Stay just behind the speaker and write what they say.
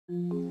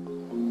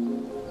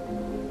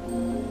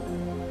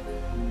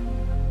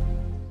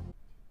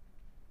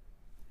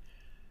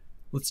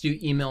Let's do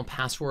email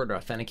password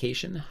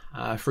authentication.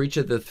 For each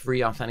of the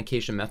 3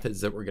 authentication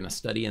methods that we're going to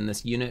study in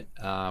this unit,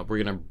 we're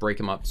going to break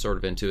them up sort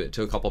of into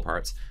a couple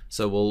parts.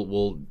 So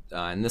we'll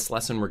in this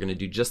lesson, we're going to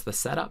do just the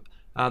setup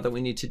that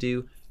we need to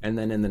do. And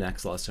then in the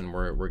next lesson,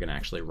 we're going to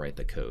actually write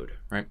the code,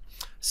 right?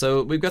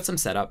 So we've got some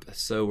setup.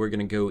 So we're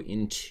going to go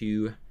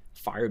into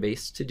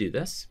Firebase to do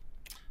this.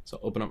 So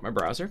open up my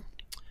browser.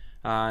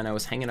 And I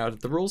was hanging out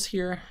at the rules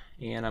here,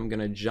 and I'm going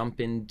to jump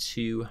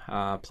into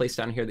a place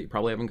down here that you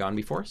probably haven't gone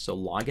before. So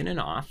login and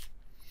auth.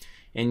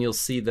 And you'll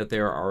see that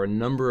there are a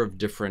number of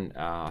different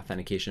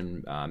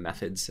authentication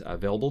methods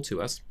available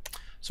to us.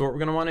 So what we're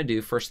going to want to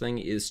do first thing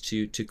is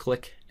to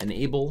click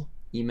enable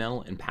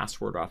email and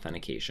password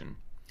authentication.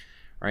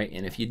 Right?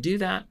 And if you do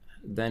that,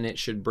 then it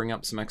should bring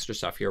up some extra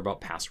stuff here about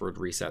password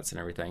resets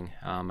and everything.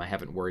 I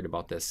haven't worried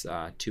about this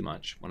too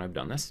much when I've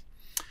done this.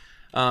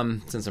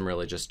 Since I'm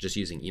really just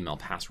using email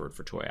password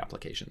for toy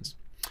applications.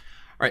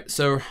 All right,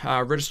 so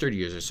registered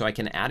users. So I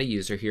can add a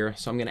user here.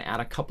 So I'm going to add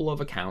a couple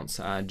of accounts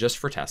just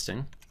for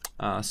testing.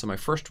 So my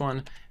first one,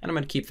 and I'm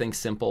going to keep things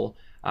simple.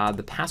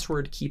 The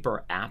Password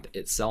Keeper app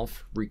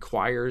itself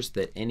requires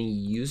that any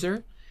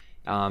user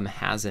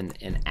has an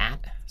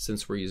 @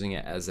 since we're using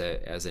it as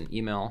an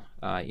email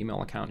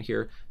account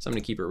here. So I'm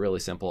going to keep it really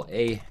simple.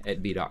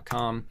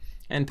 a@b.com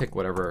and pick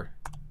whatever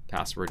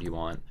password you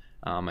want.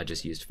 I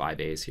just used 5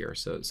 A's here,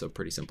 so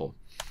pretty simple.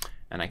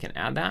 And I can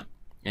add that,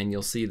 and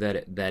you'll see that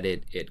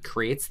it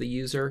creates the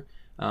user,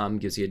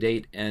 gives you a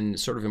date, and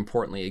sort of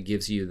importantly, it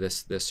gives you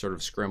this sort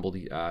of scrambled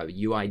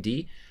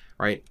UID,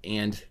 right?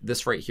 And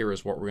this right here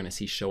is what we're going to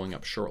see showing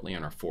up shortly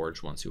on our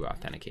Forge once you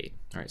authenticate.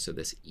 All right, so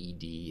this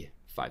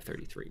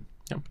ED533.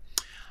 Okay.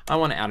 I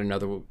want to add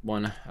another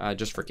one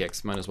just for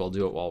kicks. Might as well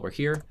do it while we're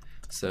here.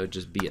 So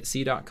just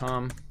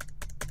be@c.com.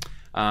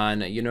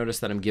 And you notice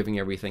that I'm giving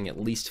everything at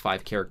least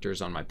 5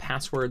 characters on my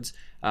passwords,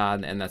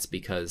 and that's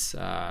because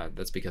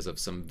of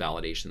some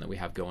validation that we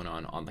have going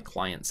on the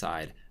client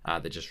side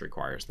that just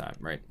requires that,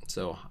 right?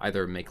 So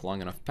either make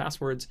long enough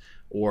passwords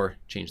or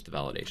change the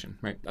validation,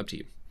 right? Up to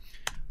you.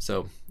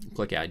 So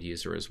click add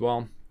user as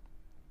well.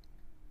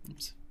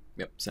 Oops.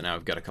 Yep. So now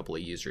I've got a couple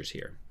of users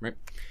here, right?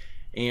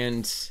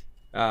 And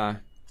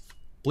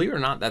believe it or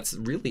not, that's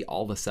really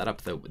all the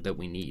setup that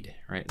we need,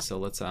 right? So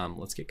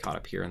let's get caught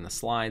up here in the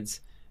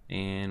slides.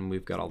 And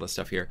we've got all this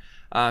stuff here.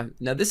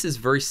 Now this is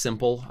very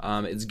simple.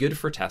 It's good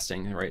for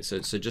testing, right? So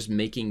just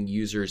making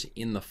users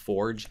in the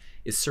Forge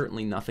is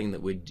certainly nothing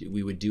that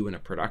we would do in a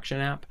production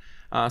app.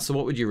 So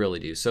what would you really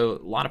do? So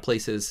a lot of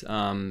places,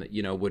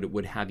 you know,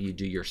 would have you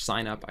do your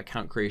sign up,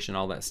 account creation,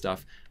 all that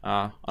stuff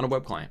on a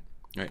web client,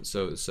 right?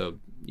 So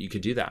you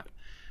could do that.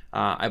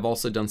 I've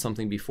also done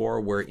something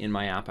before where in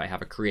my app I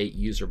have a create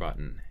user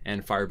button,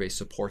 and Firebase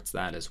supports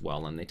that as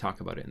well, and they talk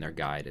about it in their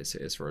guide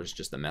as far as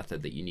just the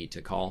method that you need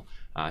to call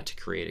to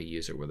create a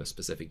user with a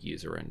specific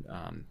user and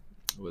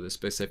with a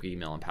specific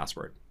email and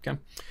password. Okay,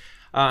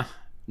 not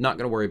going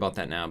to worry about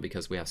that now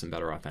because we have some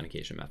better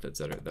authentication methods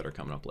that are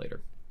coming up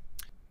later.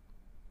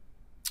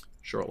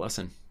 Short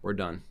lesson, we're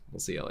done. We'll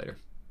see you later.